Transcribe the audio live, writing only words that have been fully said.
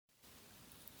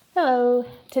Hello,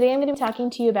 today I'm going to be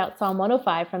talking to you about Psalm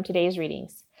 105 from today's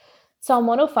readings. Psalm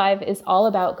 105 is all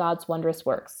about God's wondrous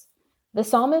works. The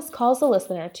psalmist calls the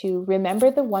listener to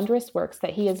remember the wondrous works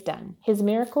that he has done, his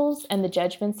miracles, and the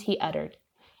judgments he uttered.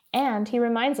 And he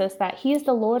reminds us that he is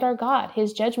the Lord our God.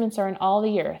 His judgments are in all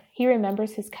the earth. He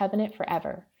remembers his covenant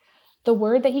forever, the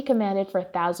word that he commanded for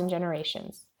 1,000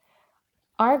 generations.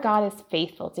 Our God is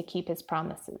faithful to keep his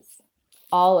promises,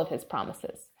 all of his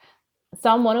promises.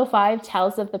 Psalm 105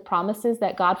 tells of the promises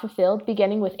that God fulfilled,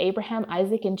 beginning with Abraham,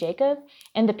 Isaac, and Jacob,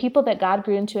 and the people that God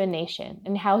grew into a nation,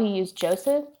 and how he used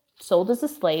Joseph, sold as a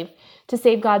slave, to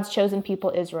save God's chosen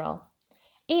people, Israel.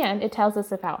 And it tells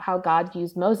us about how God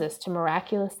used Moses to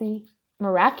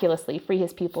miraculously free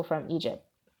his people from Egypt.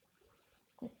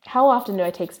 How often do I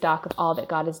take stock of all that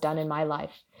God has done in my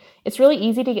life? It's really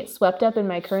easy to get swept up in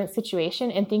my current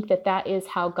situation and think that that is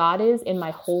how God is in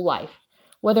my whole life,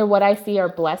 whether what I see are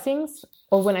blessings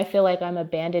or when I feel like I'm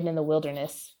abandoned in the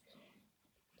wilderness.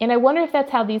 And I wonder if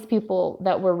that's how these people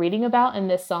that we're reading about in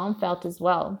this psalm felt as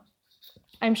well.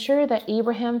 I'm sure that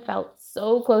Abraham felt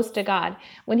so close to God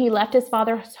when he left his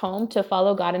father's home to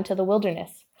follow God into the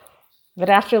wilderness. But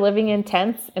after living in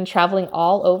tents and traveling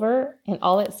all over and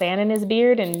all that sand in his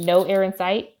beard and no air in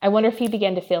sight, I wonder if he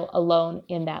began to feel alone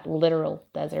in that literal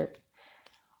desert.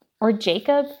 Or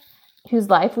Jacob, whose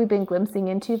life we've been glimpsing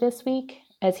into this week,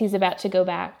 as he's about to go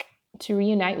back to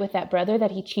reunite with that brother that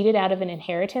he cheated out of an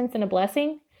inheritance and a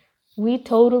blessing. We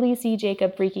totally see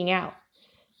Jacob freaking out.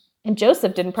 And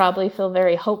Joseph didn't probably feel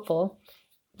very hopeful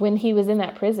when he was in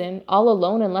that prison, all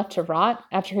alone and left to rot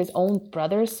after his own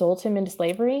brothers sold him into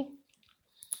slavery.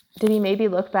 Did he maybe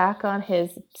look back on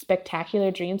his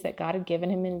spectacular dreams that God had given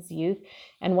him in his youth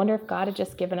and wonder if God had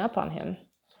just given up on him?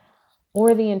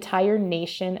 Or the entire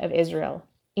nation of Israel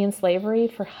in slavery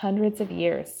for hundreds of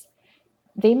years.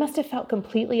 They must have felt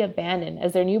completely abandoned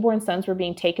as their newborn sons were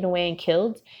being taken away and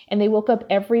killed, and they woke up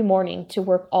every morning to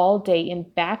work all day in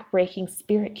back-breaking,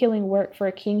 spirit-killing work for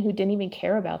a king who didn't even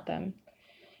care about them.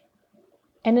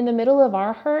 And in the middle of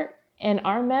our hurt and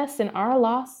our mess and our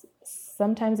loss,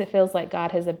 sometimes it feels like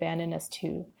God has abandoned us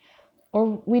too.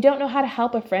 Or we don't know how to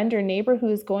help a friend or neighbor who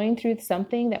is going through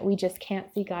something that we just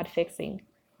can't see God fixing.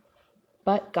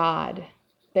 But God,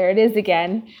 there it is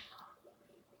again.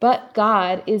 But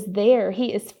God is there.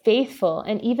 He is faithful.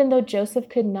 And even though Joseph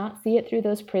could not see it through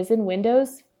those prison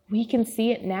windows, we can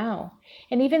see it now.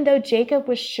 And even though Jacob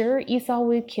was sure Esau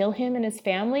would kill him and his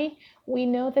family, we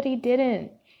know that he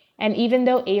didn't. And even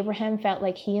though Abraham felt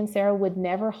like he and Sarah would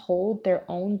never hold their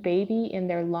own baby in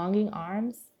their longing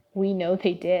arms, we know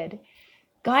they did.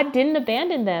 God didn't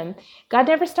abandon them. God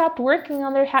never stopped working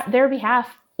on their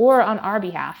behalf or on our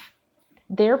behalf.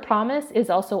 Their promise is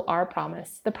also our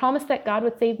promise. The promise that God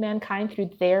would save mankind through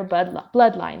their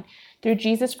bloodline, through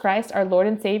Jesus Christ, our Lord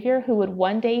and Savior, who would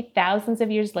one day, thousands of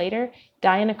years later,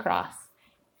 die on a cross.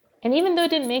 And even though it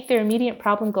didn't make their immediate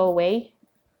problem go away,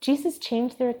 Jesus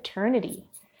changed their eternity.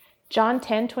 John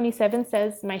 10:27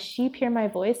 says, "My sheep hear my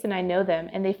voice, and I know them,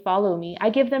 and they follow me. I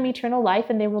give them eternal life,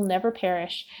 and they will never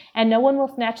perish, and no one will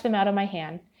snatch them out of my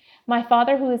hand. My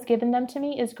Father who has given them to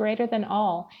me is greater than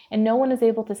all, and no one is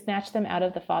able to snatch them out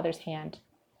of the Father's hand."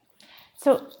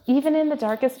 So even in the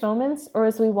darkest moments, or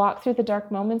as we walk through the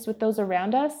dark moments with those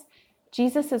around us,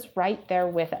 Jesus is right there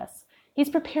with us.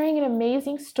 He's preparing an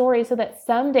amazing story so that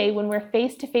someday when we're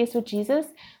face to face with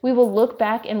Jesus, we will look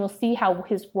back and we'll see how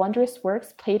his wondrous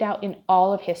works played out in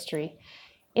all of history,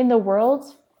 in the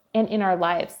world and in our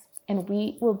lives, and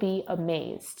we will be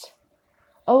amazed.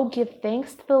 Oh, give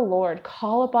thanks to the Lord,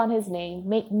 call upon his name,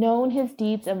 make known his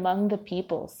deeds among the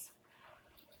peoples.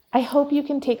 I hope you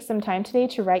can take some time today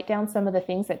to write down some of the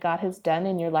things that God has done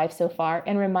in your life so far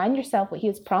and remind yourself what he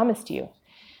has promised you.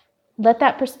 Let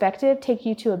that perspective take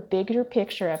you to a bigger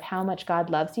picture of how much God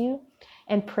loves you,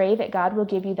 and pray that God will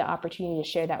give you the opportunity to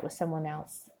share that with someone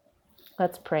else.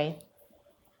 Let's pray.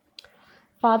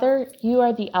 Father, you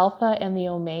are the Alpha and the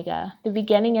Omega, the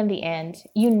beginning and the end.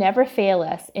 You never fail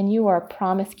us, and you are a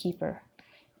promise keeper.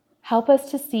 Help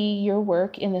us to see your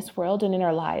work in this world and in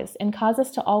our lives, and cause us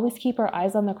to always keep our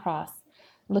eyes on the cross,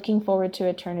 looking forward to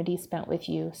eternity spent with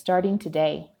you, starting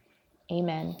today.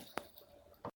 Amen.